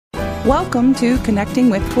Welcome to Connecting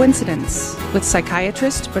with Coincidence with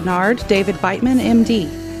psychiatrist Bernard David Beitman,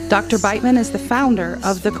 MD. Dr. Beitman is the founder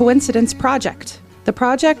of the Coincidence Project. The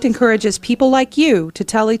project encourages people like you to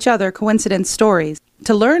tell each other coincidence stories.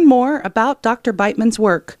 To learn more about Dr. Beitman's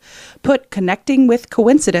work, put Connecting with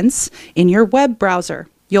Coincidence in your web browser.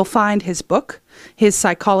 You'll find his book, his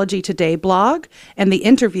Psychology Today blog, and the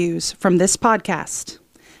interviews from this podcast.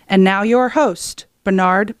 And now your host,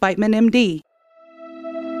 Bernard Beitman, MD.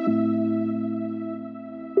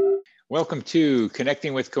 Welcome to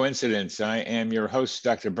Connecting with Coincidence. I am your host,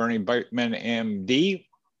 Dr. Bernie Beitman, MD.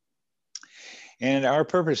 And our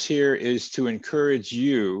purpose here is to encourage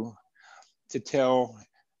you to tell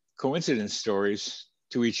coincidence stories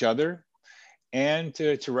to each other and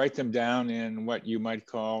to write them down in what you might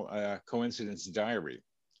call a coincidence diary.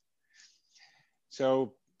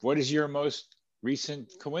 So what is your most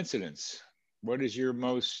recent coincidence? What is your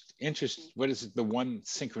most interest? What is the one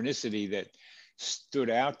synchronicity that stood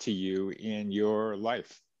out to you in your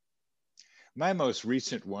life? My most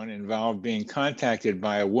recent one involved being contacted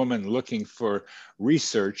by a woman looking for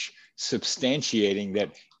research substantiating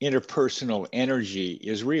that interpersonal energy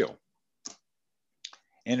is real,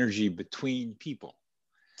 energy between people.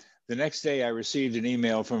 The next day, I received an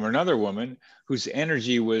email from another woman whose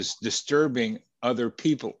energy was disturbing other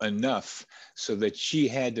people enough so that she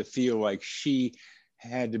had to feel like she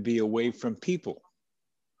had to be away from people.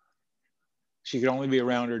 She could only be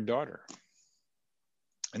around her daughter.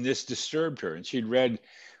 And this disturbed her. And she'd read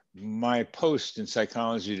my post in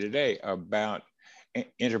Psychology Today about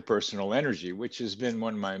interpersonal energy, which has been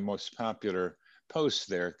one of my most popular posts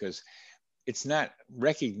there because it's not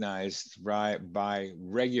recognized by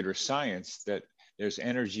regular science that there's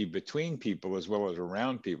energy between people as well as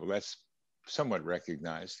around people. That's somewhat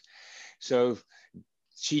recognized. So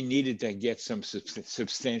she needed to get some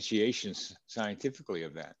substantiation scientifically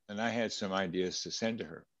of that. And I had some ideas to send to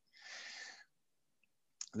her.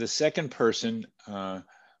 The second person, I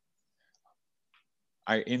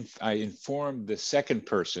informed the second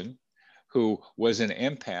person who was an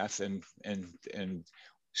empath and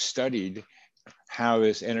studied how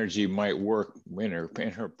this energy might work in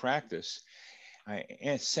her practice.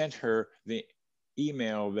 I sent her the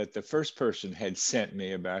email that the first person had sent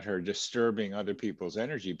me about her disturbing other people's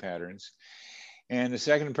energy patterns. And the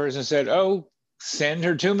second person said, "Oh, send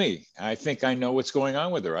her to me. I think I know what's going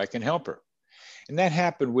on with her. I can help her." And that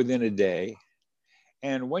happened within a day.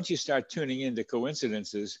 And once you start tuning into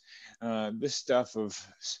coincidences, this stuff of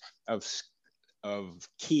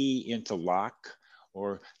key into lock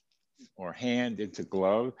or hand into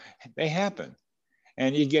glove, they happen.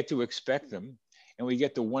 And you get to expect them. And we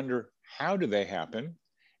get to wonder, how do they happen?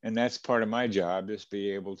 And that's part of my job, is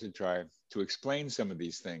be able to try to explain some of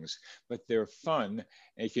these things. But they're fun,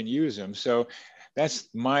 and you can use them. So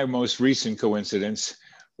that's my most recent coincidence.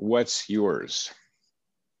 What's yours?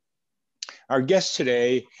 Our guest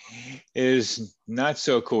today is not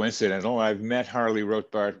so coincidental. I've met Harley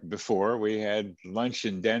Rothbart before. We had lunch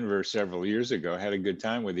in Denver several years ago, had a good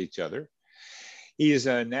time with each other. He is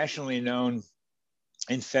a nationally known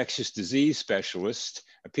infectious disease specialist,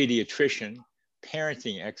 a pediatrician,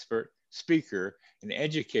 parenting expert, speaker, an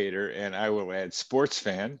educator, and I will add sports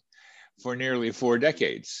fan for nearly 4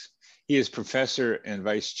 decades. He is professor and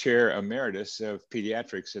vice chair emeritus of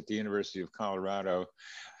pediatrics at the University of Colorado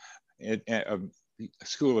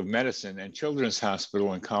School of Medicine and Children's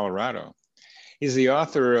Hospital in Colorado. He's the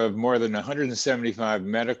author of more than 175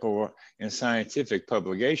 medical and scientific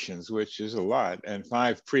publications, which is a lot, and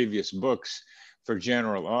 5 previous books for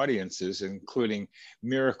general audiences, including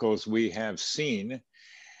Miracles We Have Seen,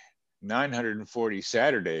 940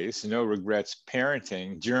 Saturdays, No Regrets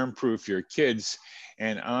Parenting, Germ-Proof Your Kids,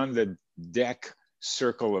 and On the Deck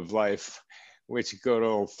Circle of Life, which good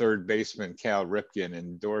old third baseman Cal Ripken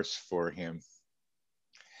endorsed for him.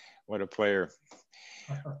 What a player.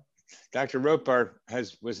 Dr. Rothbart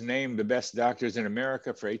was named the best doctors in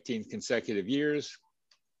America for 18 consecutive years,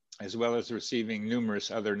 as well as receiving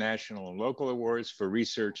numerous other national and local awards for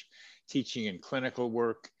research, teaching, and clinical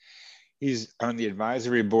work. He's on the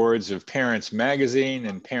advisory boards of Parents Magazine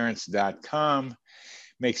and Parents.com,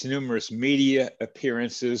 makes numerous media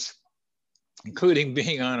appearances, including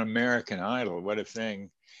being on American Idol, what a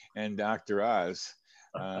thing, and Dr. Oz.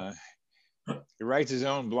 He writes his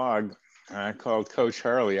own blog called Coach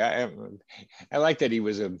Harley. I like that he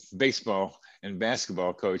was a baseball and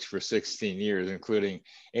basketball coach for 16 years, including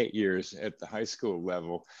 8 years at the high school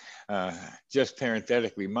level. Just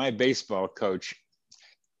parenthetically, my baseball coach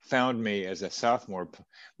found me as a sophomore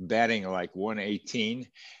batting like 118.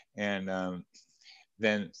 And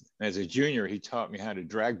then as a junior, he taught me how to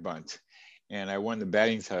drag bunt. and I won the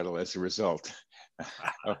batting title as a result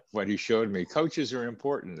of what he showed me. Coaches are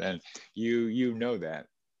important, and you know that.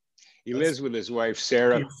 He lives with his wife,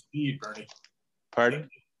 Sarah. Speed, Bernie. Pardon?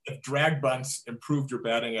 If drag bunts improved your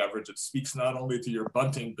batting average, it speaks not only to your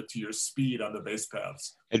bunting, but to your speed on the base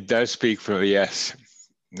paths. It does speak for, yes.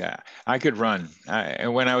 Yeah, I could run.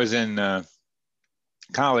 And when I was in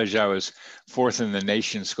college, I was fourth in the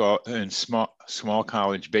nation in small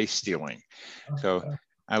college base stealing. So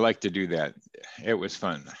I like to do that. It was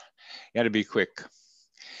fun. You had to be quick.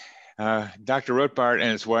 Dr. Rothbart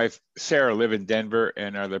and his wife, Sarah, live in Denver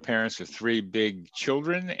and are the parents of 3 big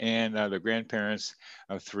children and the grandparents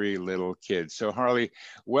of 3 little kids. So Harley,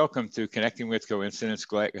 welcome to Connecting with Coincidence.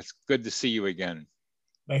 It's good to see you again.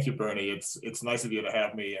 Thank you, Bernie. It's nice of you to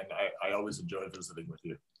have me, and I always enjoy visiting with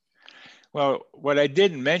you. Well, what I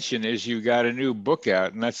didn't mention is you got a new book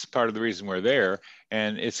out, and that's part of the reason we're there,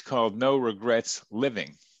 and it's called No Regrets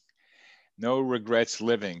Living. No Regrets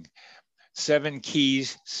Living. 7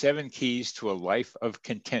 keys to a life of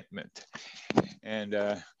contentment. And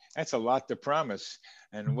that's a lot to promise.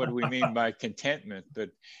 And what do we mean by contentment? But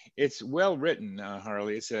it's well written,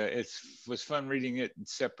 Harley. It was fun reading it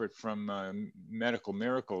separate from Medical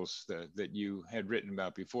Miracles that you had written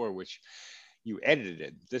about before, which you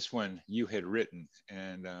edited. This one you had written,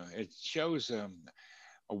 and it shows a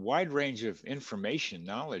wide range of information,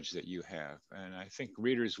 knowledge that you have. And I think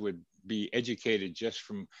readers would be educated just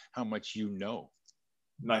from how much you know.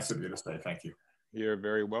 Nice of you to say, thank you. You're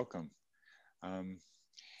very welcome.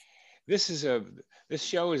 This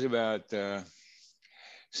show is about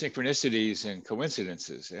synchronicities and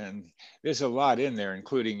coincidences. And there's a lot in there,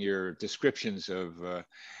 including your descriptions of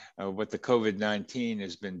what the COVID-19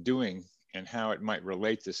 has been doing and how it might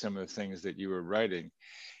relate to some of the things that you were writing.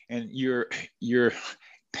 And your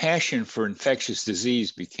passion for infectious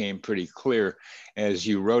disease became pretty clear as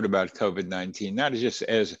you wrote about COVID-19, not just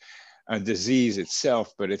as a disease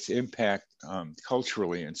itself, but its impact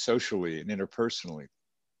culturally and socially and interpersonally.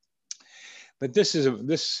 But this is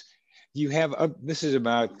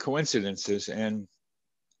about coincidences, and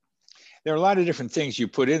there are a lot of different things you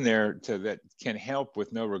put in there that can help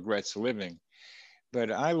with No Regrets Living.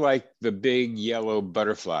 But I like the big yellow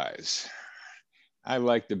butterflies. I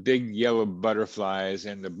like the big yellow butterflies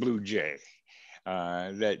and the blue jay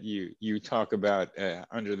that you talk about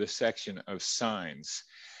under the section of signs.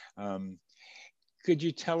 Could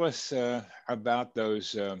you tell us about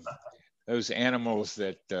those animals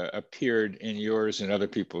that appeared in yours and other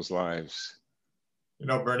people's lives? You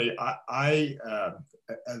know, Bernie, I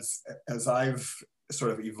as I've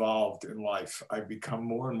sort of evolved in life, I've become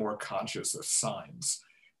more and more conscious of signs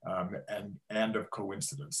and of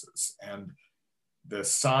coincidences. And the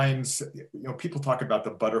signs, you know, people talk about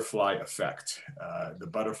the butterfly effect. The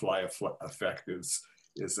butterfly effect is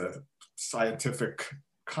a scientific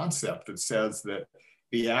concept that says that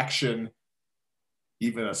the action,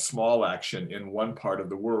 even a small action in one part of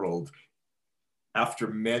the world, after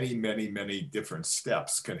many, many, many different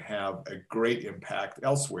steps, can have a great impact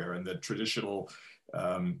elsewhere. And the traditional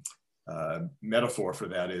metaphor for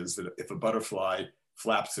that is that if a butterfly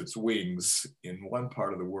flaps its wings in one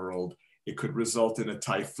part of the world, it could result in a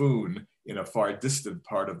typhoon in a far distant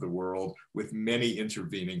part of the world with many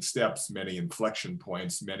intervening steps, many inflection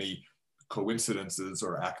points, many coincidences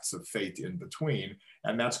or acts of fate in between.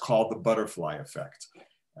 And that's called the butterfly effect.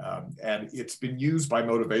 And it's been used by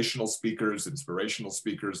motivational speakers, inspirational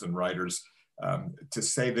speakers, and writers to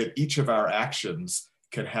say that each of our actions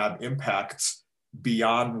can have impacts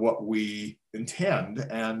beyond what we intend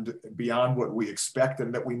and beyond what we expect,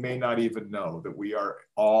 and that we may not even know, that we are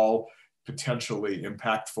all potentially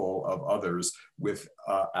impactful of others with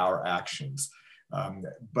our actions.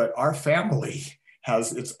 But our family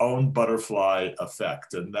has its own butterfly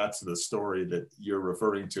effect, and that's the story that you're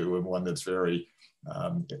referring to, and one that's very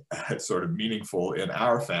sort of meaningful in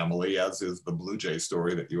our family, as is the Blue Jay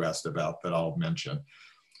story that you asked about that I'll mention.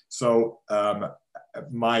 So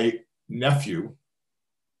my nephew,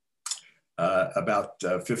 about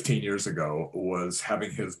 15 years ago, was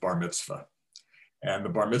having his bar mitzvah. And the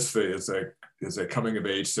bar mitzvah is a coming of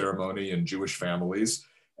age ceremony in Jewish families.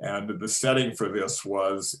 And the setting for this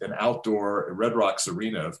was an outdoor Red Rocks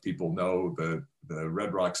Arena. If people know the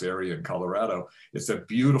Red Rocks area in Colorado, it's a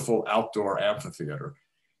beautiful outdoor amphitheater.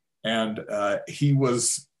 And he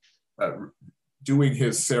was doing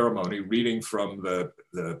his ceremony, reading from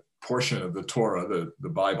the portion of the Torah, the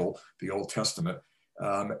Bible, the Old Testament.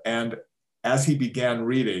 And as he began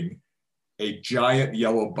reading, a giant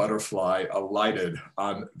yellow butterfly alighted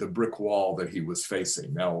on the brick wall that he was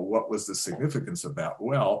facing. Now, what was the significance of that?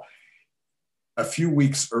 Well, a few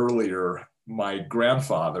weeks earlier, my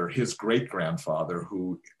grandfather, his great-grandfather,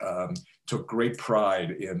 who took great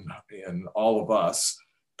pride in all of us,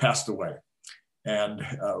 passed away. And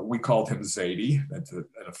we called him Zaidi. That's an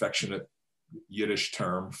affectionate Yiddish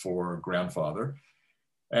term for grandfather.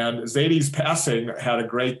 And Zaidi's passing had a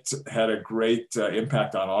great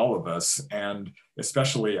impact on all of us, and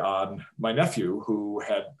especially on my nephew, who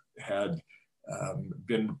had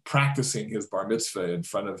been practicing his bar mitzvah in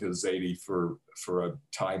front of his Zaidi for a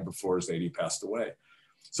time before Zaidi passed away.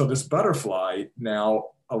 So this butterfly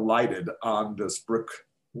now alighted on this brick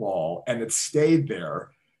wall, and it stayed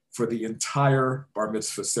there for the entire bar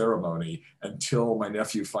mitzvah ceremony until my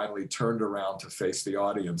nephew finally turned around to face the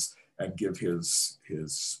audience and give his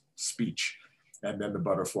speech. And then the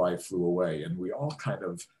butterfly flew away, and we all kind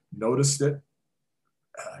of noticed it,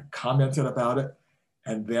 commented about it,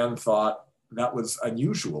 and then thought that was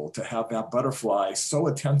unusual to have that butterfly so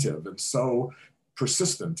attentive and so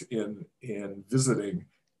persistent in visiting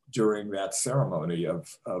during that ceremony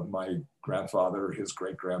of my grandfather, his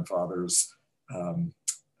great-grandfather's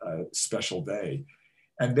special day.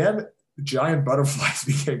 And then giant butterflies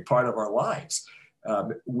became part of our lives.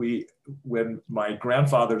 When my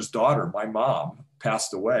grandfather's daughter, my mom,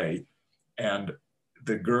 passed away, and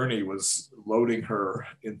the gurney was loading her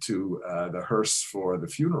into the hearse for the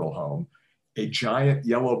funeral home, a giant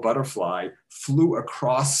yellow butterfly flew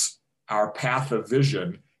across our path of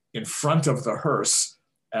vision in front of the hearse,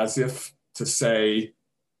 as if to say,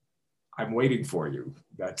 I'm waiting for you.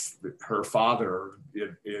 That's her father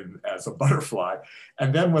as a butterfly.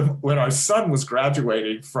 And then when our son was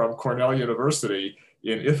graduating from Cornell University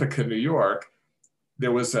in Ithaca, New York,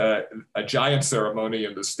 there was a giant ceremony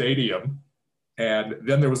in the stadium. And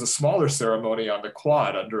then there was a smaller ceremony on the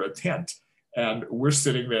quad under a tent. And we're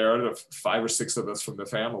sitting there, the 5 or 6 of us from the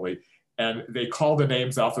family, and they call the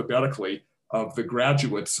names alphabetically of the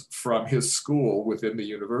graduates from his school within the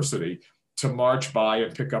university to march by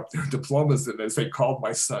and pick up their diplomas. And as they called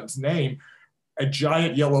my son's name, a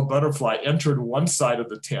giant yellow butterfly entered one side of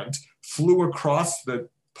the tent, flew across the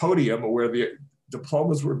podium where the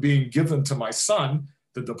diplomas were being given to my son.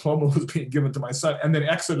 The diploma was being given to my son, and then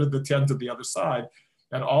exited the tent to the other side.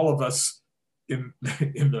 And all of us in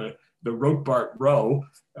the Rotbart row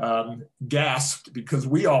gasped, because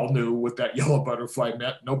we all knew what that yellow butterfly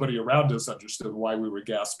meant. Nobody around us understood why we were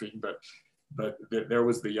gasping, but there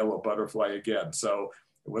was the yellow butterfly again. So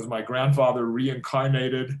it was my grandfather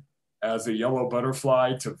reincarnated as a yellow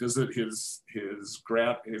butterfly to visit his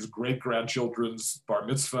great-grandchildren's bar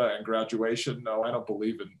mitzvah and graduation. No, I don't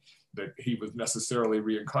believe in that he was necessarily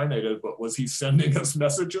reincarnated, but was he sending us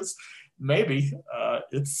messages? Maybe.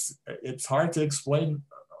 It's hard to explain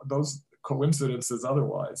those coincidences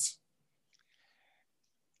otherwise.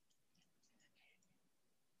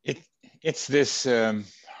 It's this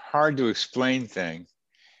hard to explain thing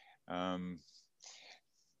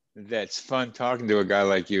that's fun talking to a guy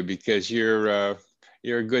like you, because you're a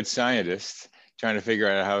good scientist trying to figure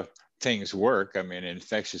out how things work. I mean,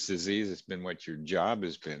 infectious disease has been what your job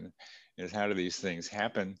has been, is how do these things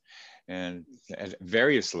happen, and at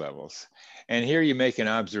various levels. And here you make an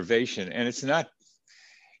observation, and it's not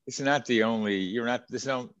the only,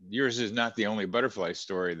 yours is not the only butterfly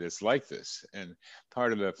story that's like this. And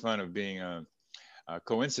part of the fun of being a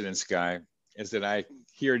coincidence guy is that I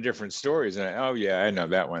hear different stories, and oh yeah, I know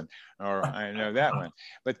that one, or I know that one.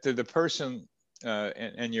 But to the person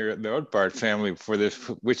and the Rotbart family for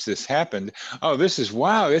which this happened, oh, this is,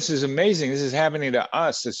 wow, this is amazing. This is happening to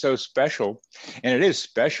us. It's so special. And it is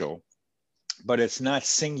special, but it's not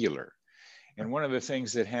singular. And one of the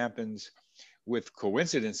things that happens with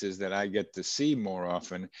coincidences that I get to see more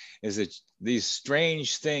often is that these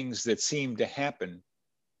strange things that seem to happen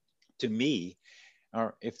to me,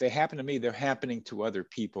 or if they happen to me, they're happening to other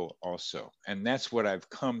people also. And that's what I've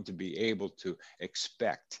come to be able to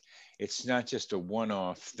expect. It's not just a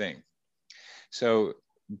one-off thing. So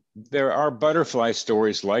there are butterfly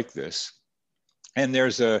stories like this. And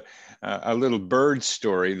there's a little bird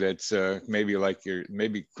story that's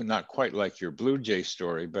maybe not quite like your blue jay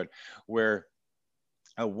story, but where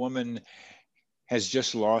a woman has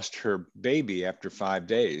just lost her baby after 5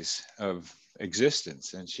 days of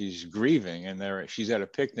existence, and she's grieving, and she's at a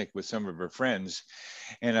picnic with some of her friends,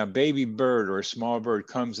 and a baby bird or a small bird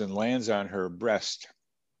comes and lands on her breast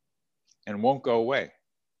and won't go away.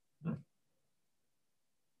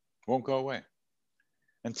 Won't go away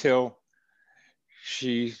until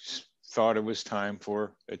she thought it was time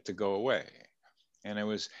for it to go away. And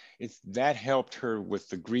that helped her with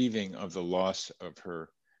the grieving of the loss of her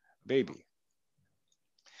baby.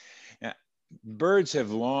 Now, birds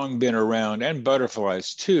have long been around, and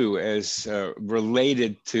butterflies too, as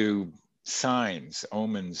related to signs,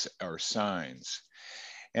 omens or signs.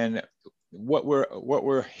 And what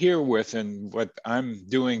we're here with, and what I'm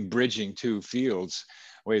doing, bridging two fields,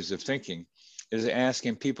 ways of thinking, is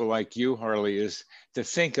asking people like you, Harley, is to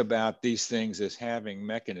think about these things as having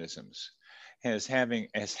mechanisms, as having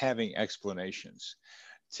explanations,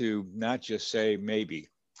 to not just say maybe,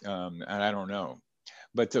 and I don't know,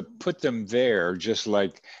 but to put them there, just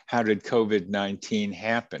like how did COVID-19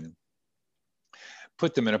 happen?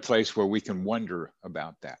 Put them in a place where we can wonder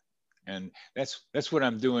about that. And that's what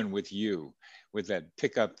I'm doing with you, with that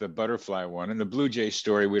pick up the butterfly one. And the Blue Jay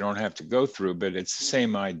story we don't have to go through, but it's the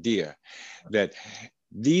same idea, that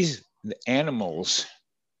these animals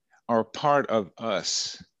are part of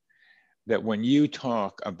us, that when you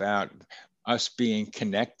talk about us being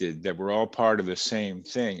connected, that we're all part of the same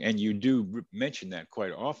thing, and you do mention that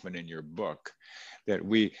quite often in your book, that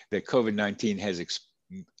COVID-19 has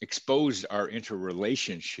exposed our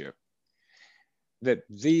interrelationship, that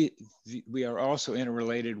we are also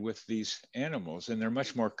interrelated with these animals, and they're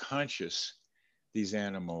much more conscious, these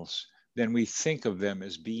animals, than we think of them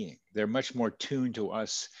as being. They're much more tuned to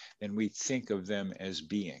us than we think of them as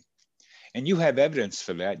being. And you have evidence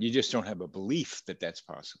for that. You just don't have a belief that that's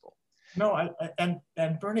possible. No, and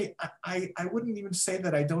Bernie, I wouldn't even say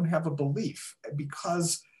that I don't have a belief,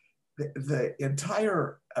 because the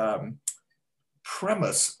entire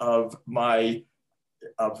premise of my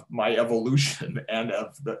evolution and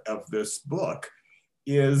of this book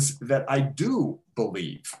is that I do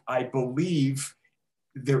believe. I believe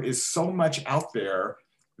there is so much out there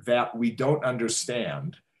that we don't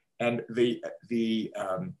understand, and the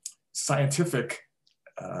scientific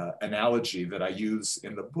analogy that I use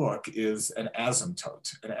in the book is an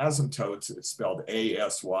asymptote. An asymptote is spelled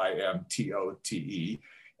ASYMTOTE,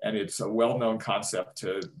 and it's a well-known concept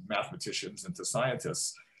to mathematicians and to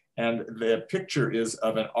scientists. And the picture is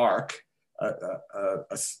of an arc,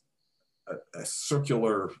 a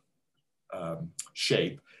circular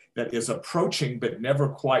shape that is approaching but never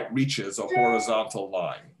quite reaches a horizontal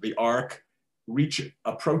line. The arc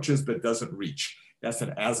approaches but doesn't reach. That's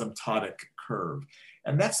an asymptotic curve.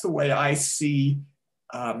 And that's the way I see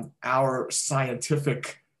our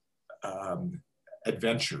scientific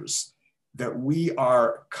adventures, that we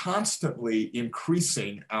are constantly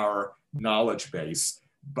increasing our knowledge base,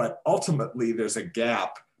 but ultimately there's a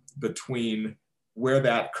gap between where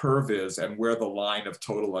that curve is and where the line of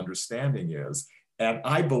total understanding is. And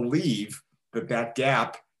I believe that that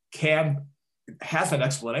gap has an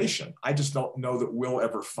explanation. I just don't know that we'll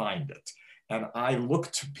ever find it. And I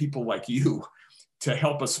look to people like you to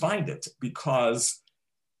help us find it, because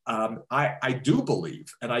I do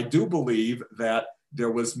believe, and I do believe that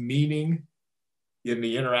there was meaning in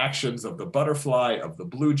the interactions of the butterfly, of the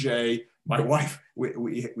blue jay. My wife,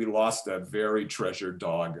 we lost a very treasured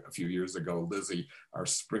dog a few years ago, Lizzie, our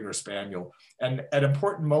Springer Spaniel. And at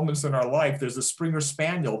important moments in our life, there's a Springer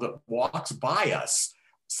Spaniel that walks by us,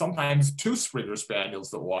 sometimes two Springer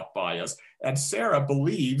Spaniels that walk by us. And Sarah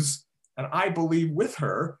believes, and I believe with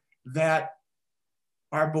her, that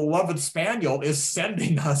our beloved Spaniel is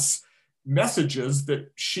sending us messages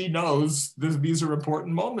that she knows these are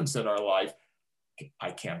important moments in our life.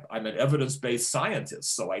 I'm an evidence-based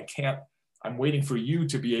scientist, so I'm waiting for you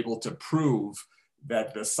to be able to prove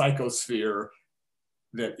that the psychosphere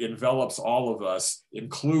that envelops all of us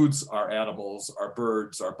includes our animals, our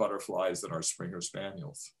birds, our butterflies, and our Springer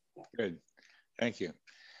Spaniels. Good, thank you.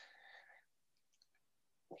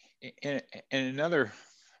 And another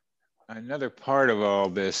part of all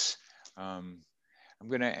this, I'm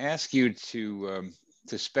going to ask you to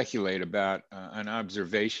speculate about an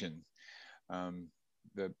observation.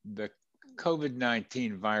 The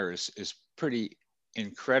COVID-19 virus is pretty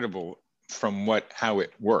incredible from how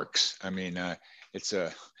it works. I mean,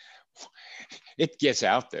 it gets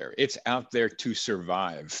out there. It's out there to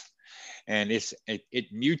survive, and it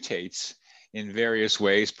mutates in various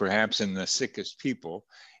ways, perhaps in the sickest people,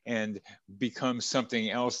 and becomes something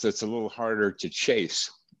else that's a little harder to chase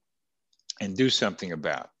and do something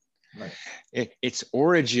about. Right. Its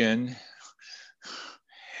origin,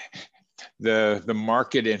 the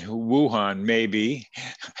market in Wuhan, maybe.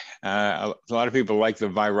 A lot of people like the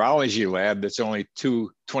virology lab that's only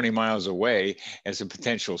 20 miles away as a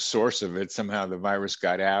potential source of it. Somehow the virus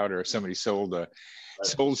got out, or somebody sold an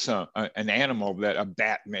animal, a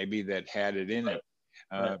bat maybe, that had it in it.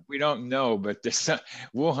 We don't know, but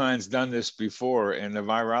Wuhan's done this before, and the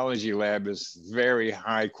virology lab is very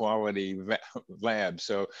high quality lab.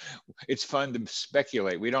 So it's fun to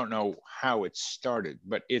speculate. We don't know how it started,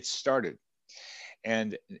 but it started,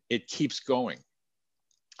 and it keeps going.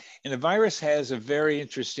 And the virus has a very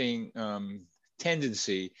interesting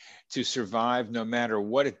tendency to survive no matter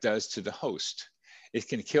what it does to the host. It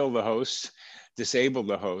can kill the host, disable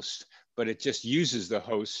the host, but it just uses the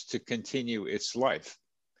host to continue its life.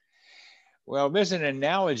 Well, there's an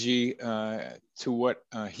analogy to what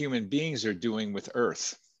human beings are doing with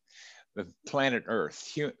Earth, the planet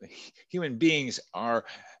Earth. Human beings are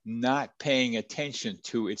not paying attention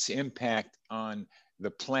to its impact on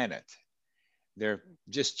the planet. They're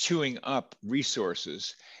just chewing up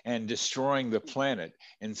resources and destroying the planet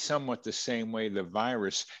in somewhat the same way the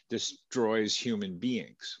virus destroys human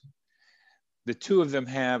beings. The two of them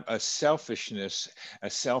have a selfishness, a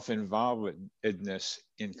self-involvedness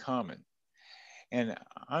in common. And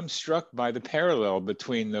I'm struck by the parallel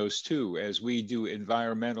between those two as we do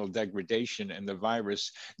environmental degradation and the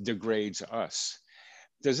virus degrades us.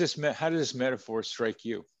 How does this metaphor strike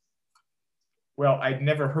you? Well, I'd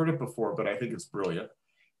never heard it before, but I think it's brilliant.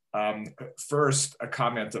 First, a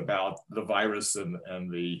comment about the virus and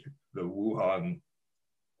the Wuhan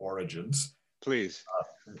origins. Please.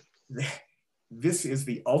 This is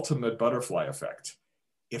the ultimate butterfly effect.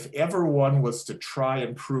 If ever one was to try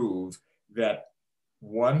and prove that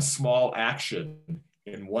one small action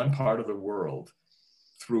in one part of the world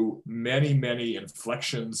through many, many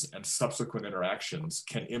inflections and subsequent interactions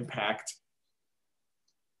can impact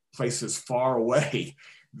places far away,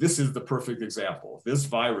 this is the perfect example. This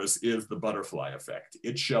virus is the butterfly effect.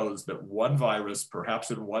 It shows that one virus,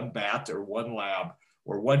 perhaps in one bat or one lab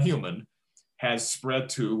or one human, has spread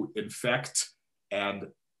to infect and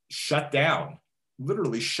shut down,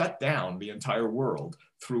 literally shut down the entire world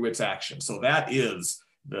through its action. So that is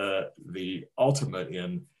the ultimate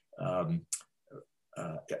in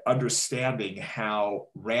understanding how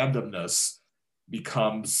randomness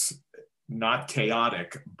becomes not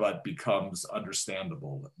chaotic, but becomes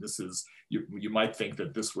understandable. This is, you might think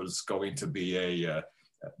that this was going to be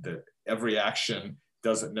that every action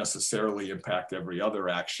doesn't necessarily impact every other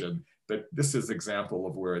action, but this is an example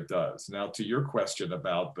of where it does. Now, to your question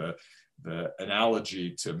about the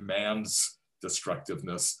analogy to man's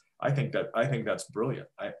destructiveness, I think that's brilliant.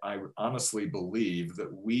 I honestly believe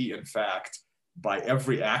that we, in fact, by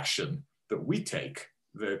every action that we take,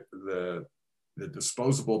 the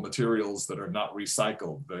disposable materials that are not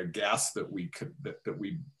recycled, the gas that we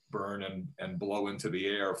burn and blow into the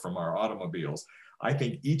air from our automobiles, I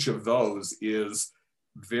think each of those is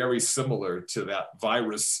very similar to that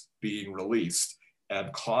virus being released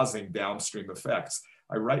and causing downstream effects.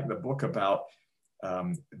 I write in the book about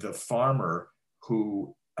the farmer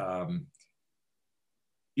who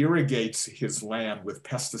irrigates his land with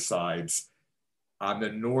pesticides on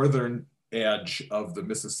the northern edge of the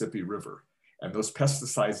Mississippi River. And those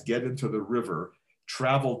pesticides get into the river,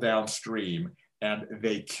 travel downstream, and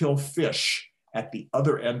they kill fish at the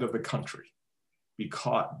other end of the country.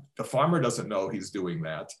 Because the farmer doesn't know he's doing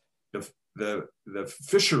that. The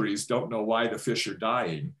fisheries don't know why the fish are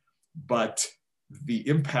dying, but the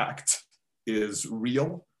impact is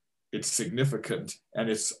real, it's significant, and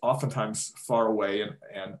it's oftentimes far away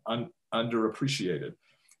and underappreciated.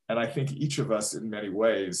 And I think each of us in many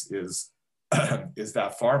ways is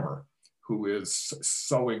that farmer who is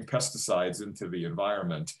sowing pesticides into the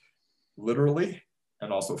environment, literally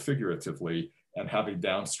and also figuratively, and having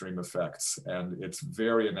downstream effects. And it's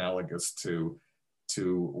very analogous to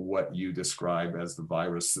what you describe as the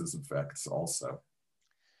virus's effects also.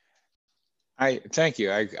 Thank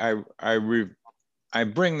you. I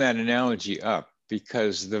bring that analogy up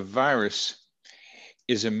because the virus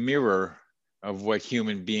is a mirror of what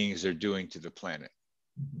human beings are doing to the planet.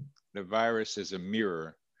 Mm-hmm. The virus is a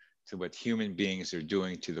mirror to what human beings are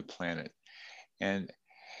doing to the planet. And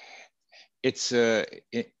it's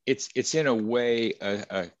in a way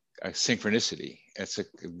a synchronicity. It's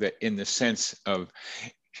in the sense of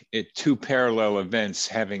two parallel events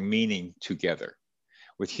having meaning together,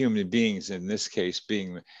 with human beings in this case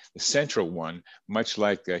being the central one, much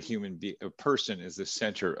like a person is the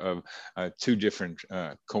center of two different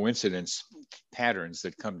coincidence patterns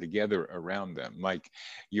that come together around them, like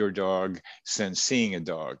your dog seeing a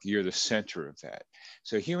dog, you're the center of that.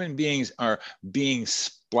 So human beings are being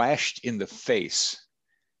splashed in the face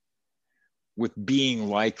with being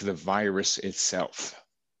like the virus itself.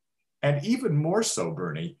 And even more so,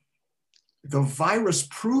 Bernie, the virus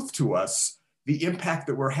proved to us the impact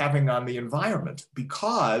that we're having on the environment,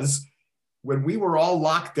 because when we were all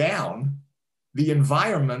locked down, the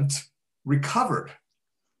environment recovered.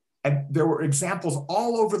 And there were examples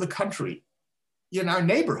all over the country in our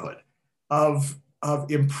neighborhood of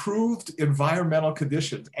improved environmental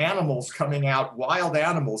conditions, animals coming out, wild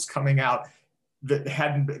animals coming out that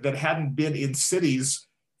hadn't been in cities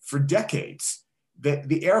for decades.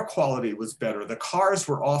 the air quality was better, the cars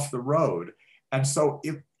were off the road. And so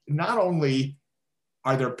if not only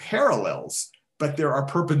are there parallels, but there are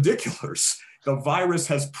perpendiculars. The virus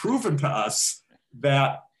has proven to us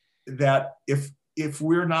that if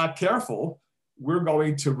we're not careful, we're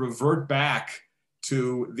going to revert back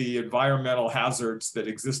to the environmental hazards that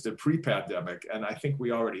existed pre-pandemic. And I think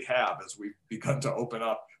we already have, as we've begun to open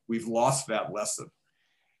up, we've lost that lesson.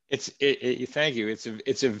 Thank you. It's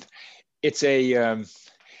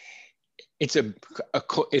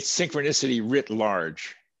synchronicity writ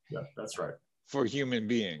large. Yeah, that's right. For human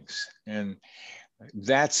beings. And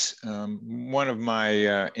that's one of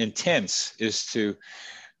my intents, is to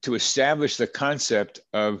establish the concept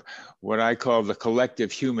of what I call the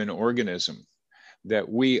collective human organism, that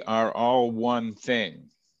we are all one thing,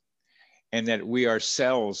 and that we are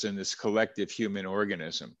cells in this collective human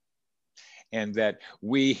organism. And that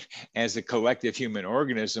we, as a collective human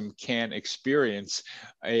organism, can experience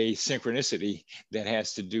a synchronicity that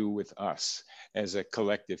has to do with us as a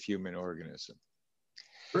collective human organism.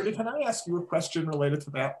 Bernie, can I ask you a question related to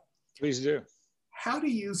that? Please do. How do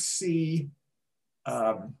you see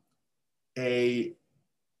a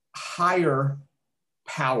higher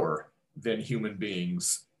power than human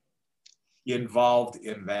beings involved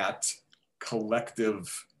in that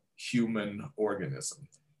collective human organism?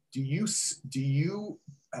 Do you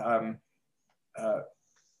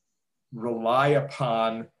rely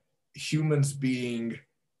upon humans being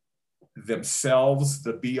themselves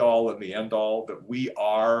the be all and the end all, that we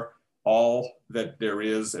are all that there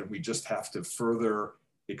is, and we just have to further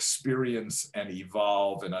experience and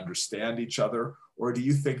evolve and understand each other? Or do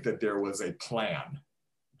you think that there was a plan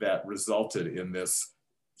that resulted in this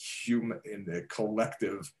in the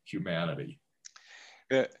collective humanity?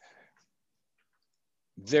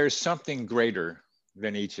 There's something greater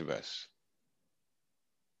than each of us.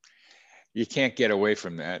 You can't get away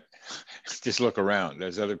from that. Just look around.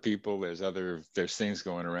 There's other people, there's things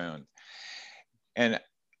going around. And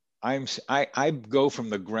I go from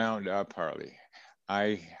the ground up, Harley.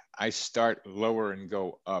 I start lower and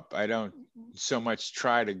go up. I don't so much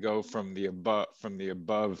try to go from the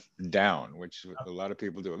above down, which a lot of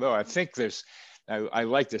people do. Although I think I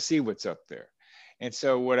like to see what's up there. And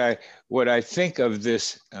so what I think of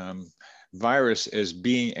this virus as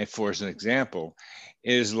being, for an example,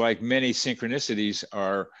 is like many synchronicities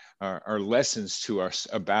are lessons to us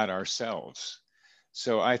about ourselves.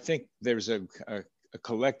 So I think there's a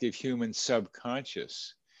collective human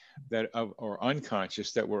subconscious or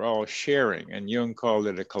unconscious that we're all sharing, and Jung called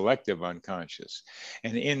it a collective unconscious.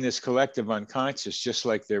 And in this collective unconscious, just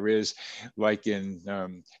like there is, like in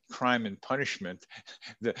Crime and Punishment,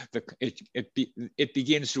 it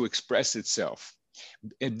begins to express itself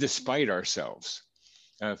despite ourselves.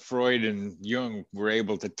 Freud and Jung were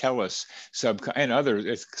able to tell us, and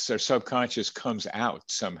others, our subconscious comes out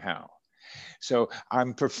somehow. So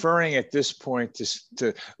I'm preferring at this point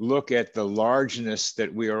to look at the largeness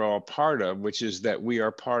that we are all part of, which is that we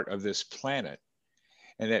are part of this planet,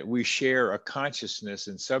 and that we share a consciousness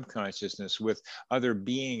and subconsciousness with other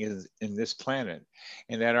beings in this planet,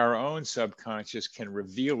 and that our own subconscious can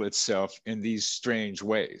reveal itself in these strange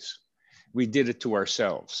ways. We did it to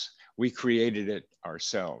ourselves. We created it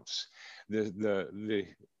ourselves, the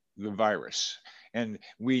virus. And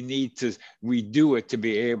we do it to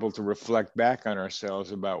be able to reflect back on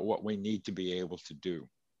ourselves about what we need to be able to do.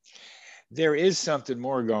 There is something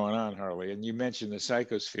more going on, Harley, and you mentioned the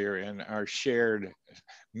psychosphere and our shared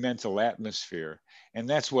mental atmosphere. And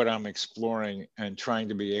that's what I'm exploring and trying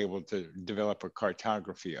to be able to develop a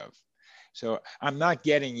cartography of. So I'm not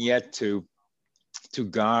getting yet to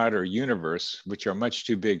God or universe, which are much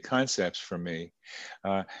too big concepts for me.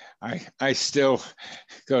 I still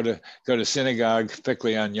go to synagogue,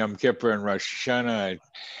 particularly on Yom Kippur and Rosh Hashanah. I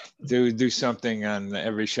do something on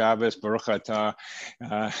every Shabbos, Baruch Atah,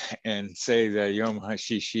 and say the Yom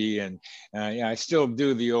HaShishi, and I still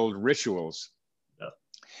do the old rituals. Yeah.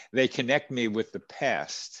 They connect me with the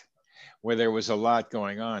past, where there was a lot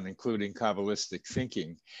going on, including Kabbalistic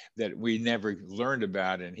thinking that we never learned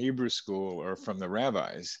about in Hebrew school or from the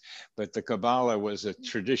rabbis. But the Kabbalah was a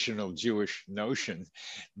traditional Jewish notion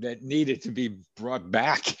that needed to be brought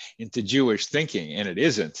back into Jewish thinking, and it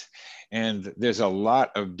isn't. And there's a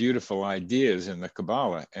lot of beautiful ideas in the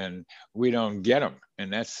Kabbalah, and we don't get them.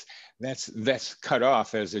 And that's cut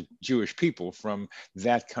off as a Jewish people from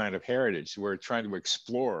that kind of heritage. We're trying to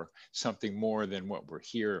explore something more than what we're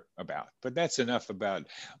here about. But that's enough about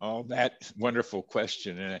all that wonderful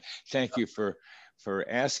question. And thank you for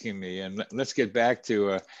asking me. And let's get back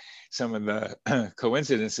to some of the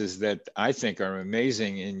coincidences that I think are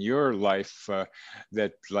amazing in your life.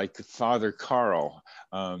 That, like Father Carl,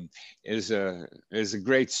 is a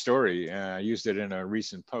great story. I used it in a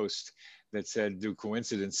recent post that said, "Do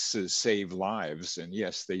coincidences save lives?" And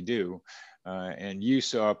yes, they do. And you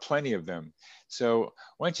saw plenty of them. So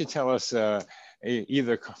why don't you tell us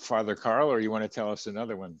either Father Carl, or you want to tell us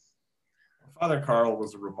another one? Father Carl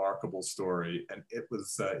was a remarkable story, and it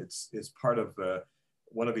was it's part of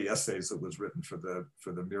one of the essays that was written for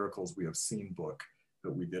the Miracles We Have Seen book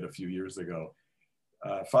that we did a few years ago.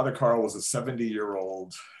 Father Carl was a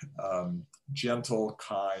 70-year-old, gentle,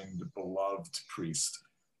 kind, beloved priest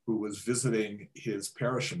who was visiting his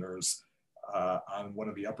parishioners on one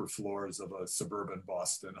of the upper floors of a suburban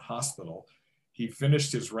Boston hospital. He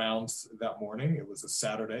finished his rounds that morning. It was a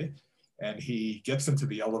Saturday. And he gets into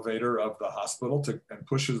the elevator of the hospital and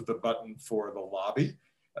pushes the button for the lobby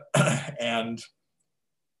and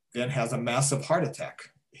then has a massive heart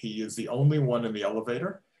attack. He is the only one in the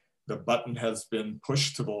elevator. The button has been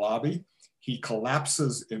pushed to the lobby. He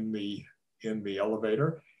collapses in the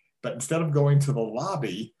elevator, but instead of going to the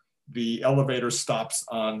lobby, the elevator stops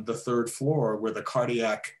on the 3rd floor where the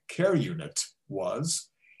cardiac care unit was,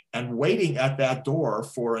 and waiting at that door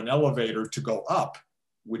for an elevator to go up,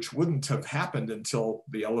 which wouldn't have happened until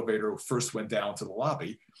the elevator first went down to the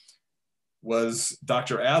lobby, was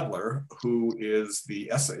Dr. Adler, who is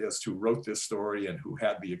the essayist who wrote this story and who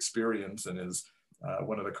had the experience and is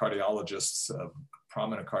one of the cardiologists,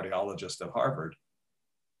 prominent cardiologist at Harvard.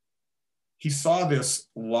 He saw this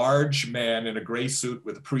large man in a gray suit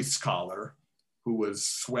with a priest's collar who was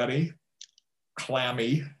sweaty,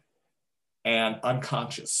 clammy, and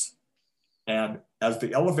unconscious. And as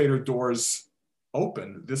the elevator doors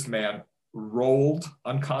opened, this man rolled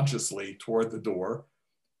unconsciously toward the door.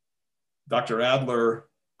 Dr. Adler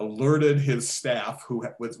alerted his staff, who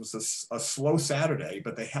was a slow Saturday,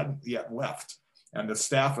 but they hadn't yet left. And the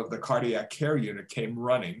staff of the cardiac care unit came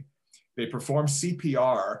running. They performed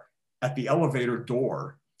CPR at the elevator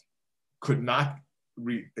door, could not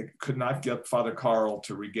get Father Carl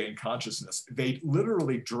to regain consciousness. They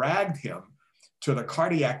literally dragged him to the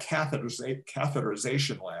cardiac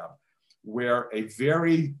catheterization lab, where a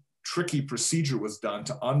very tricky procedure was done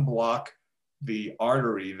to unblock the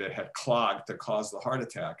artery that had clogged to cause the heart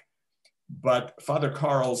attack. But Father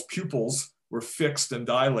Carl's pupils were fixed and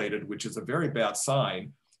dilated, which is a very bad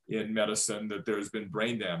sign in medicine that there's been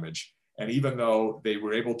brain damage. And even though they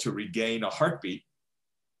were able to regain a heartbeat,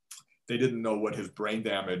 they didn't know what his brain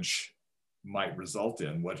damage might result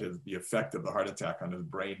in, what the effect of the heart attack on his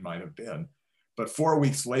brain might have been. But 4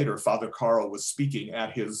 weeks later, Father Carl was speaking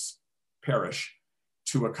at his parish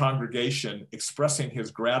to a congregation expressing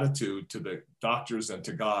his gratitude to the doctors and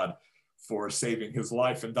to God for saving his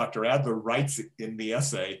life. And Dr. Adler writes in the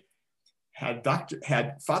essay, had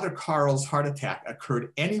Father Carl's heart attack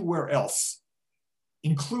occurred anywhere else,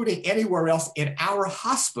 including anywhere else in our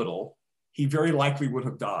hospital, he very likely would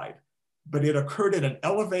have died. But it occurred in an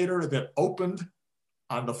elevator that opened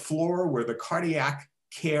on the floor where the cardiac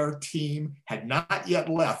care team had not yet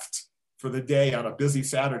left for the day on a busy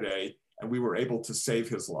Saturday, and we were able to save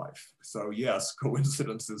his life. So yes,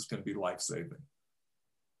 coincidences can be life-saving.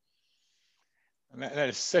 That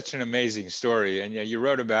is such an amazing story. And yeah, you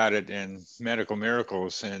wrote about it in Medical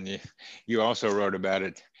Miracles, and you also wrote about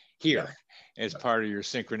it here as part of your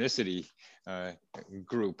synchronicity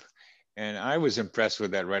group. And I was impressed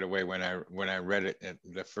with that right away when I read it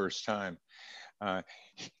the first time.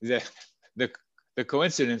 The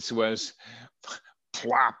coincidence was,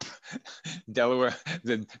 plop, Delaware,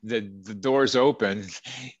 the doors open,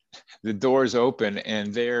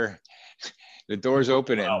 and there. The doors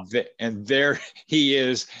open, wow. and there he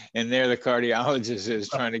is, and there the cardiologist is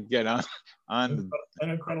trying to get on. An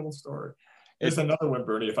incredible story. There's another one,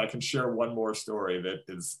 Bernie, if I can share one more story that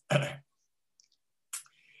is,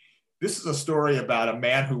 this is a story about a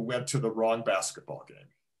man who went to the wrong basketball game.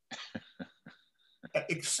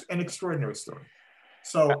 An extraordinary story.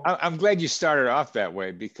 So I'm glad you started off that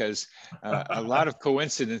way, because a lot of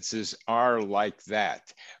coincidences are like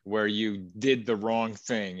that, where you did the wrong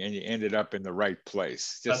thing and you ended up in the right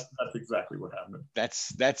place. That's exactly what happened.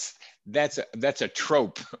 That's a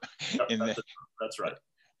trope. Yep, that's right.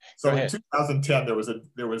 So in 2010,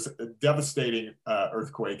 there was a devastating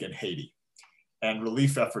earthquake in Haiti, and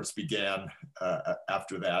relief efforts began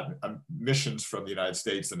after that. Missions from the United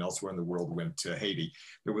States and elsewhere in the world went to Haiti.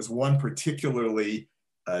 There was one particularly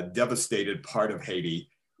devastated part of Haiti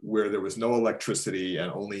where there was no electricity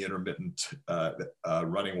and only intermittent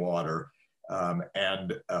running water.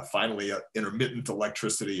 And finally, intermittent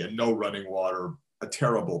electricity and no running water a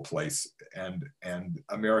terrible place, and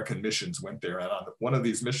American missions went there. And on one of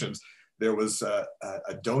these missions, there was a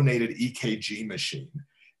donated EKG machine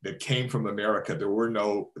that came from America. There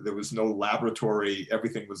was no laboratory.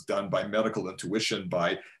 Everything was done by medical intuition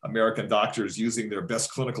by American doctors using their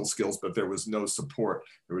best clinical skills, but there was no support.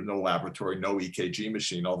 There was no laboratory, no EKG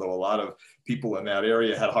machine, although a lot of people in that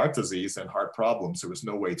area had heart disease and heart problems. There was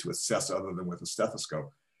no way to assess other than with a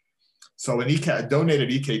stethoscope. So a donated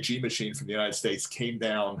EKG machine from the United States came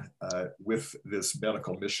down with this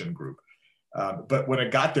medical mission group. But when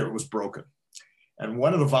it got there, it was broken. And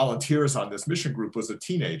one of the volunteers on this mission group was a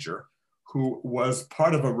teenager who was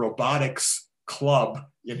part of a robotics club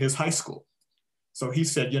in his high school. So he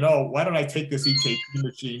said, why don't I take this EKG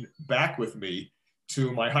machine back with me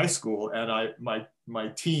to my high school, and my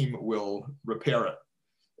team will repair it.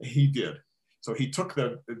 He did. So he took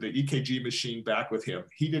the EKG machine back with him.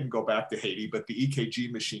 He didn't go back to Haiti, but the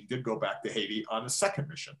EKG machine did go back to Haiti on the second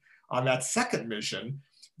mission. On that second mission,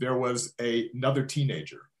 there was another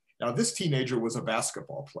teenager. Now, this teenager was a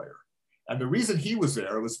basketball player. And the reason he was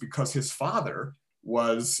there was because his father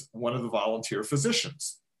was one of the volunteer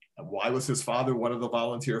physicians. And why was his father one of the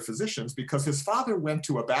volunteer physicians? Because his father went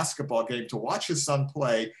to a basketball game to watch his son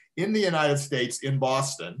play in the United States, in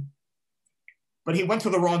Boston, but he went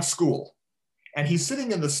to the wrong school. And he's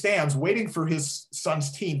sitting in the stands waiting for his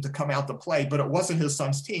son's team to come out to play, but it wasn't his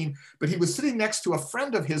son's team. But he was sitting next to a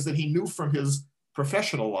friend of his that he knew from his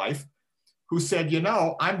professional life, who said,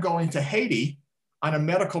 I'm going to Haiti on a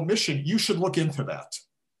medical mission. You should look into that.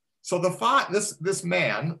 So this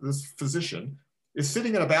man, this physician, is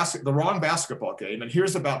sitting in the wrong basketball game and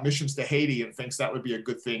hears about missions to Haiti and thinks that would be a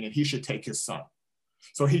good thing and he should take his son.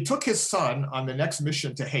 So he took his son on the next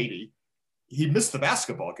mission to Haiti. He missed the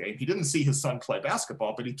basketball game. He didn't see his son play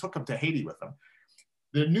basketball, but he took him to Haiti with him.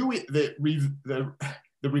 The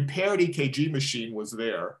repaired EKG machine was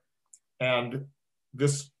there, and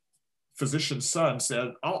this physician's son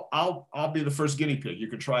said, I'll be the first guinea pig. You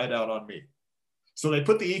can try it out on me. So they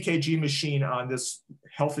put the EKG machine on this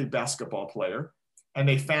healthy basketball player, and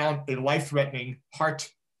they found a life-threatening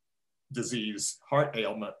heart disease, heart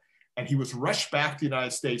ailment, and he was rushed back to the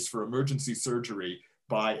United States for emergency surgery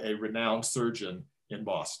by a renowned surgeon in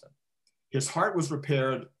Boston. His heart was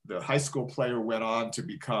repaired. The high school player went on to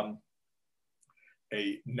become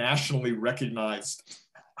a nationally recognized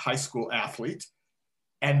high school athlete.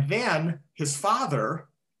 And then his father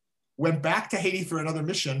went back to Haiti for another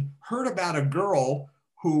mission, heard about a girl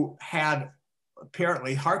who had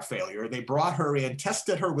apparently heart failure. They brought her in,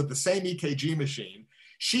 tested her with the same EKG machine.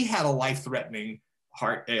 She had a life-threatening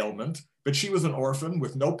heart ailment, but she was an orphan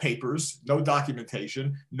with no papers, no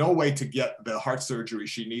documentation, no way to get the heart surgery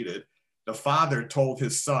she needed. The father told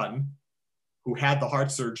his son, who had the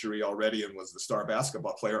heart surgery already and was the star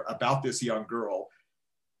basketball player, about this young girl.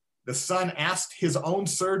 The son asked his own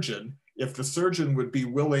surgeon if the surgeon would be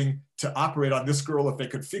willing to operate on this girl if they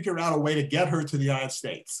could figure out a way to get her to the United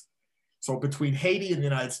States. So between Haiti and the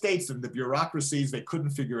United States and the bureaucracies, they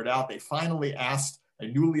couldn't figure it out. They finally asked a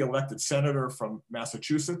newly elected senator from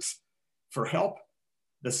Massachusetts for help.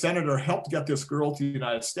 The senator helped get this girl to the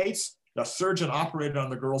United States. The surgeon operated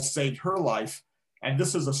on the girl, saved her life. And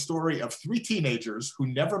this is a story of three teenagers who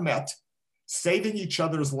never met, saving each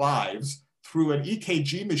other's lives through an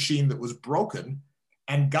EKG machine that was broken,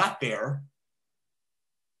 and got there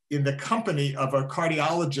in the company of a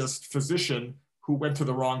cardiologist physician who went to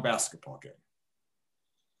the wrong basketball game.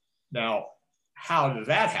 Now, how did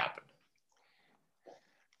that happen?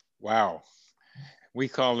 Wow. We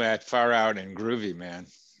call that far out and groovy, man.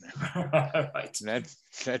 Right.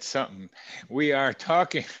 That's something. We are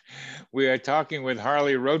talking with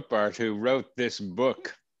Harley Rothbart, who wrote this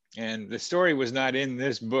book. And the story was not in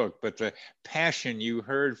this book, but the passion you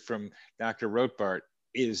heard from Dr. Rothbart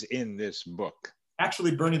is in this book.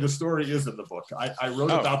 Actually, Bernie, the story is in the book. I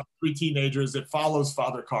wrote about three teenagers. It follows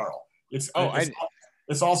Father Carl. It's also in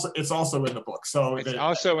the book. So it's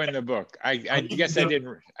also in the book. I guess I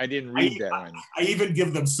didn't read that one. I even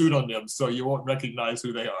give them pseudonyms so you won't recognize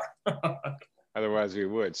who they are. Otherwise we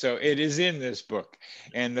would. So it is in this book.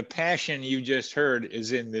 And the passion you just heard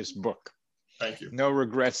is in this book. Thank you. No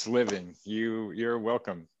Regrets Living. You're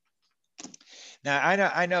welcome. Now,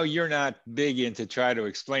 I know you're not big into try to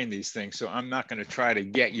explain these things, so I'm not going to try to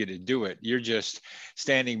get you to do it. You're just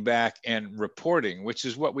standing back and reporting, which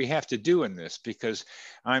is what we have to do in this, because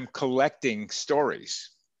I'm collecting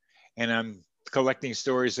stories. And I'm collecting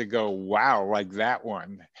stories that go, wow, like that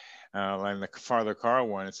one, like the Father Carl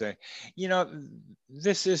one, and say,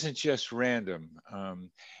 this isn't just random.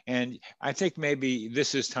 And I think maybe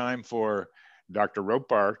this is time for Dr.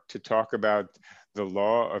 Rothbart to talk about the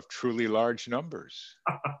law of truly large numbers?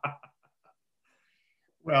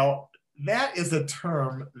 Well, that is a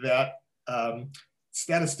term that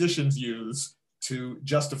statisticians use to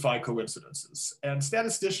justify coincidences. And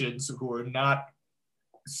statisticians who are not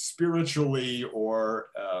spiritually or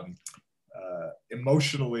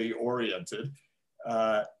emotionally oriented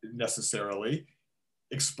necessarily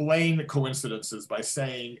explain coincidences by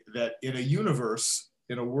saying that in a universe,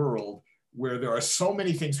 in a world where there are so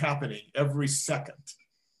many things happening every second,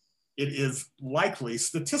 it is likely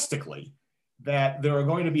statistically that there are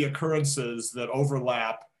going to be occurrences that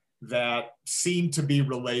overlap that seem to be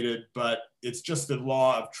related, but it's just the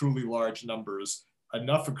law of truly large numbers.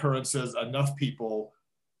 Enough occurrences, enough people,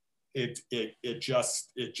 it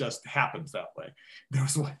just happens that way. There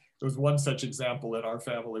was one such example in our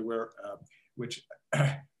family where, which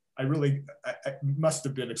I must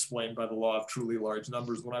have been explained by the law of truly large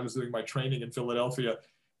numbers. When I was doing my training in Philadelphia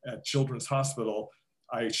at Children's Hospital,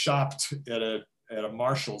 I shopped at a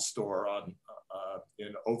Marshall store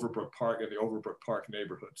in Overbrook Park, in the Overbrook Park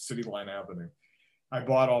neighborhood, City Line Avenue. I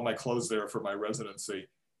bought all my clothes there for my residency.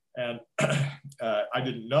 And I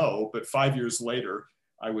didn't know, but 5 years later,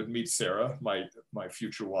 I would meet Sarah, my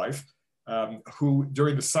future wife, who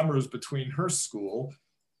during the summers between her school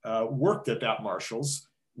worked at that Marshall's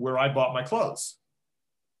where I bought my clothes.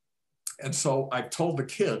 And so I've told the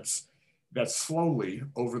kids that slowly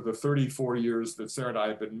over the 34 years that Sarah and I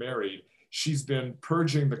have been married, she's been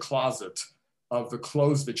purging the closet of the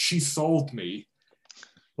clothes that she sold me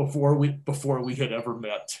before we had ever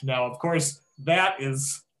met. Now, of course, that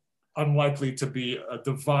is unlikely to be a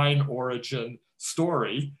divine origin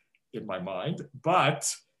story in my mind,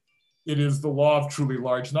 but it is the law of truly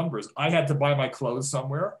large numbers. I had to buy my clothes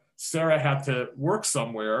somewhere. Sarah had to work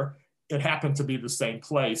somewhere. It happened to be the same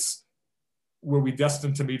place. Were we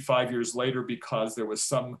destined to meet 5 years later because there was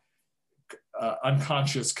some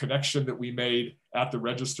unconscious connection that we made at the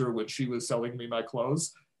register when she was selling me my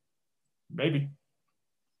clothes? Maybe.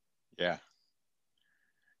 Yeah.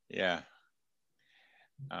 Yeah.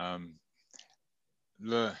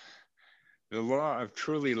 The law of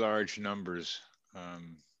truly large numbers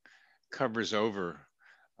covers over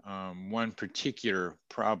one particular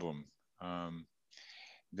problem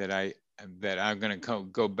that I'm going to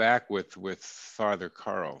go back with Father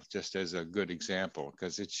Carl, just as a good example,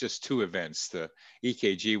 because it's just two events. The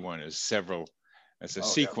EKG one is several, it's a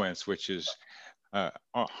sequence, which is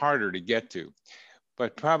harder to get to.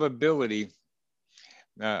 But probability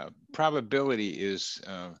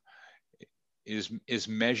is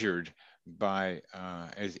measured by,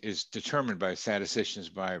 is determined by statisticians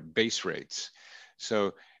by base rates.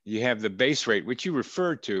 So you have the base rate, which you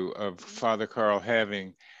referred to, of Father Carl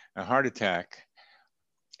having a heart attack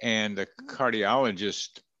and the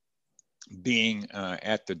cardiologist being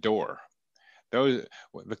at the door. The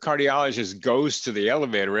cardiologist goes to the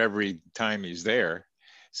elevator every time he's there.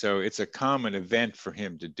 So it's a common event for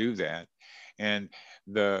him to do that. And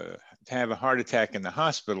to have a heart attack in the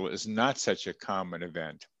hospital is not such a common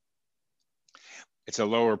event. It's a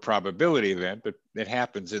lower probability event, but it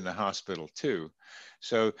happens in the hospital too.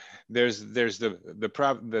 So there's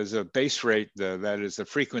a base rate, that is the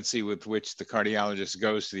frequency with which the cardiologist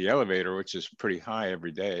goes to the elevator, which is pretty high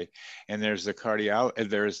every day. And there's the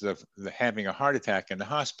having a heart attack in the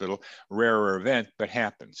hospital, rarer event, but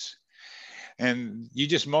happens. And you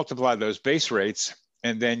just multiply those base rates,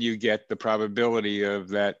 and then you get the probability of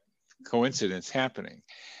that coincidence happening.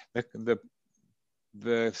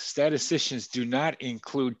 The statisticians do not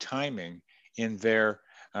include timing in their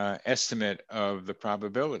estimate of the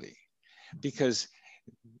probability, because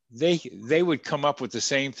they would come up with the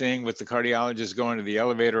same thing with the cardiologist going to the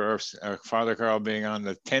elevator, or Father Carl being on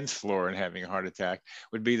the 10th floor and having a heart attack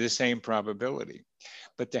would be the same probability.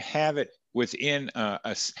 But to have it within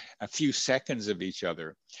a few seconds of each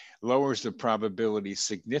other lowers the probability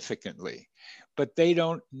significantly, but they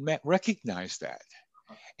don't recognize that.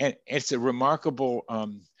 And it's a remarkable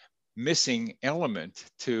missing element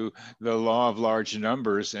to the law of large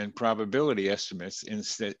numbers and probability estimates in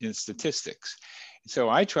statistics. So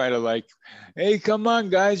I try to hey, come on,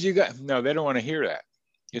 guys, no, they don't want to hear that.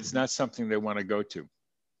 It's not something they want to go to.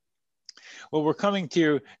 Well, we're coming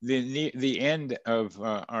to the end of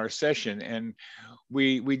our session, and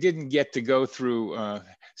we didn't get to go through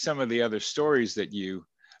some of the other stories that you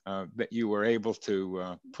were able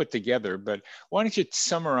to put together. But why don't you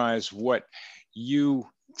summarize what you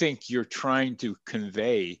think you're trying to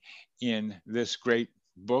convey in this great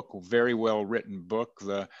book, very well written book,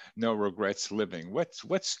 The No Regrets Living? What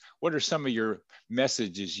are some of your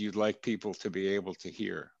messages you'd like people to be able to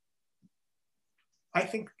hear? I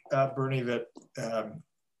think, Bernie, that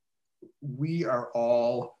we are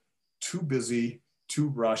all too busy, too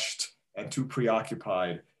rushed, and too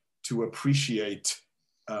preoccupied to appreciate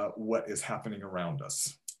what is happening around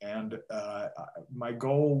us. And my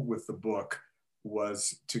goal with the book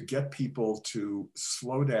was to get people to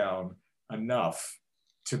slow down enough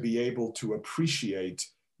to be able to appreciate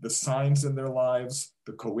the signs in their lives,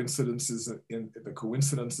 the coincidences in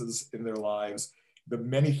their lives, the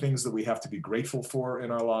many things that we have to be grateful for in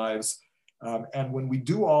our lives. And when we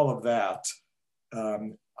do all of that,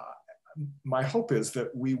 my hope is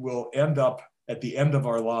that we will end up at the end of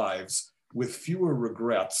our lives with fewer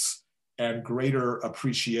regrets and greater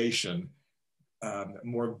appreciation,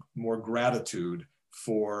 more gratitude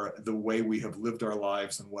for the way we have lived our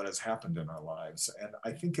lives and what has happened in our lives. And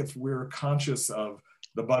I think if we're conscious of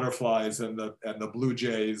the butterflies and the blue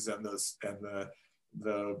jays and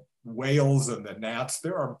the whales and the gnats,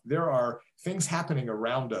 there are things happening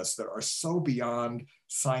around us that are so beyond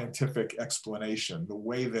scientific explanation. The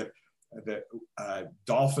way that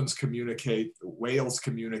dolphins communicate, whales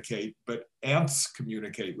communicate, but ants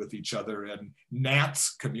communicate with each other and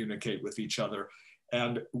gnats communicate with each other.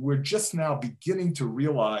 And we're just now beginning to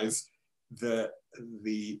realize the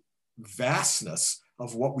vastness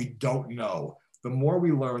of what we don't know. The more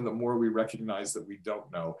we learn, the more we recognize that we don't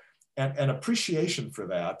know. And appreciation for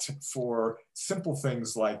that, for simple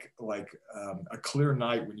things like a clear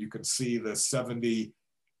night when you can see the 70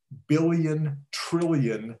 billion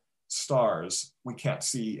trillion stars. We can't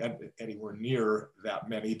see anywhere near that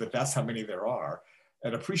many, but that's how many there are.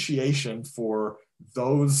 An appreciation for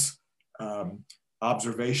those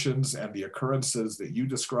observations and the occurrences that you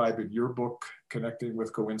describe in your book, Connecting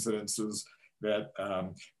with Coincidences, that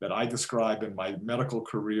I describe in my medical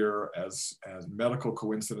career as medical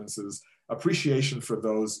coincidences. Appreciation for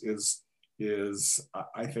those is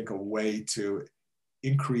I think, a way to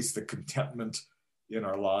increase the contentment in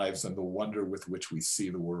our lives and the wonder with which we see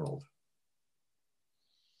the world.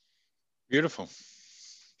 Beautiful,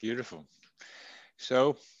 beautiful.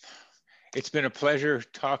 So it's been a pleasure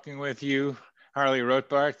talking with you, Harley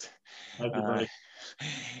Rothbart.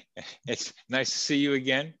 It's nice to see you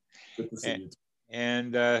again. Good to see you.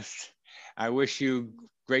 And I wish you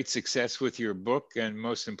great success with your book, and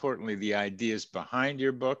most importantly, the ideas behind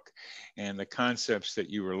your book and the concepts that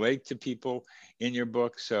you relate to people in your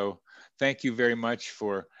book. So thank you very much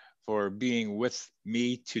for being with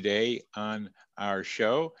me today on our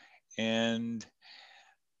show. And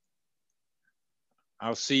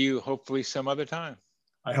I'll see you hopefully some other time.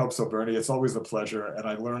 I hope so, Bernie. It's always a pleasure, and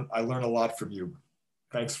I learn a lot from you.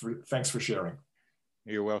 Thanks for sharing.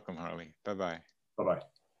 You're welcome, Harley. Bye-bye. Bye-bye.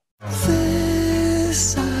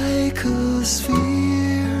 This psychosphere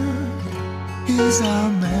is our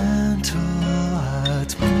mental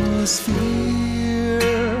atmosphere,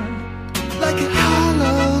 like a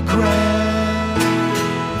hologram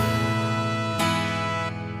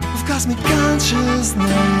of cosmic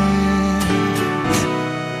consciousness.